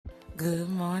Good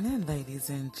morning, ladies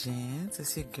and gents.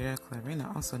 It's your girl,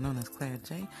 Clarina, also known as Claire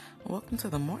J. Welcome to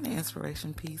the morning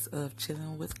inspiration piece of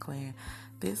Chilling with Claire.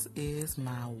 This is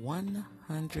my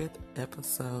 100th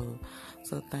episode.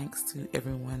 So thanks to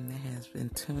everyone that has been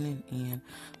tuning in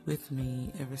with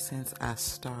me ever since I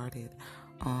started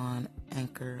on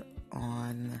Anchor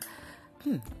on,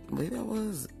 I believe that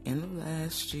was end of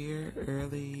last year,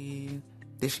 early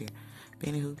this year. But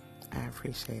anywho, I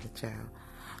appreciate it, y'all.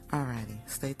 Alrighty,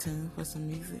 stay tuned for some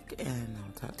music, and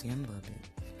I'll talk to you in a little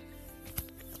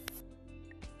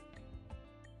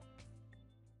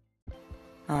bit.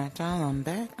 Alright, y'all, I'm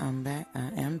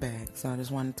back. So I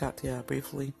just wanted to talk to y'all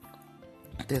briefly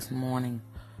this morning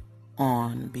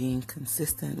on being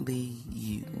consistently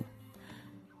you.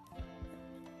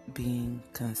 Being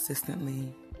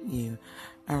consistently you.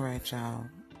 Alright, y'all.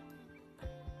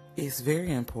 It's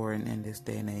very important in this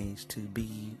day and age to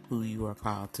be who you are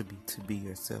called to be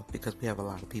yourself, because we have a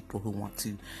lot of people who want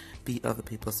to be other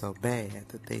people so bad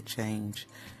that they change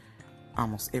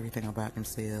almost everything about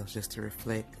themselves just to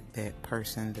reflect that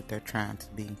person that they're trying to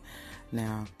be.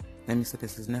 Now, let me say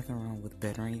this, there's nothing wrong with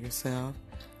bettering yourself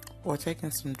or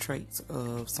taking some traits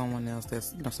of someone else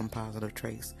that's, some positive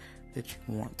traits that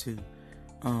you want to,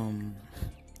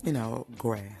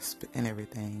 grasp and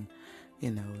everything.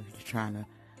 If you're trying to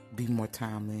be more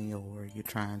timely, or you're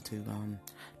trying to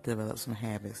develop some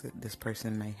habits that this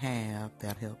person may have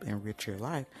that help enrich your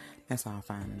life, that's all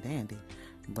fine and dandy.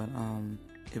 But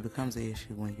it becomes an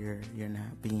issue when you're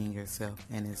not being yourself,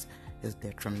 and it's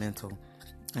detrimental,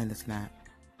 and it's not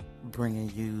bringing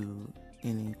you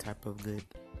any type of good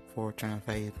fortune or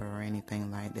favor or anything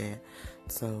like that.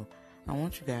 So I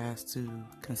want you guys to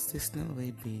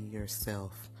consistently be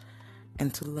yourself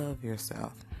and to love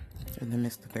yourself. In the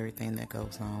midst of everything that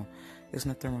goes on, there's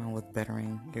nothing wrong with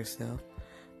bettering yourself,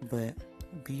 but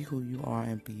be who you are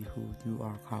and be who you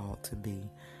are called to be,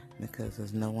 because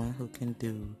there's no one who can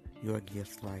do your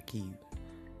gifts like you.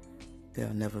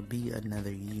 There'll never be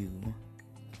another you.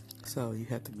 So you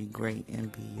have to be great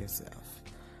and be yourself.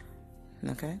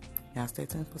 Okay? Y'all stay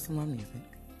tuned for some more music.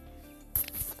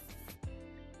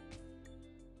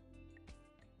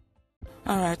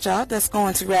 Alright, y'all, that's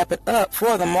going to wrap it up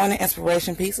for the morning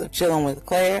inspiration piece of Chilling with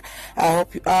Claire. I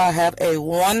hope you all have a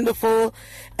wonderful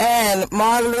and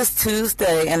marvelous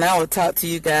Tuesday, and I will talk to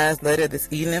you guys later this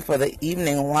evening for the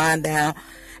evening wind down,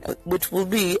 which will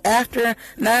be after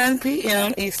 9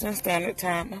 p.m. Eastern Standard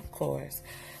Time, of course.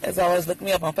 As always, look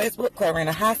me up on Facebook,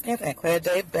 Clarina Hoskins and Claire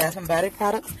J. Bath and Body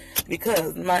Products,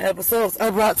 because my episodes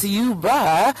are brought to you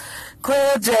by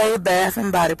Claire J. Bath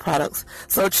and Body Products.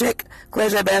 So check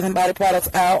Claire J. Bath and Body Products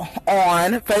out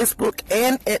on Facebook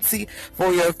and Etsy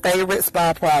for your favorite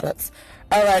spa products.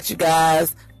 All right, you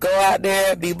guys, go out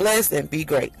there, be blessed, and be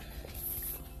great.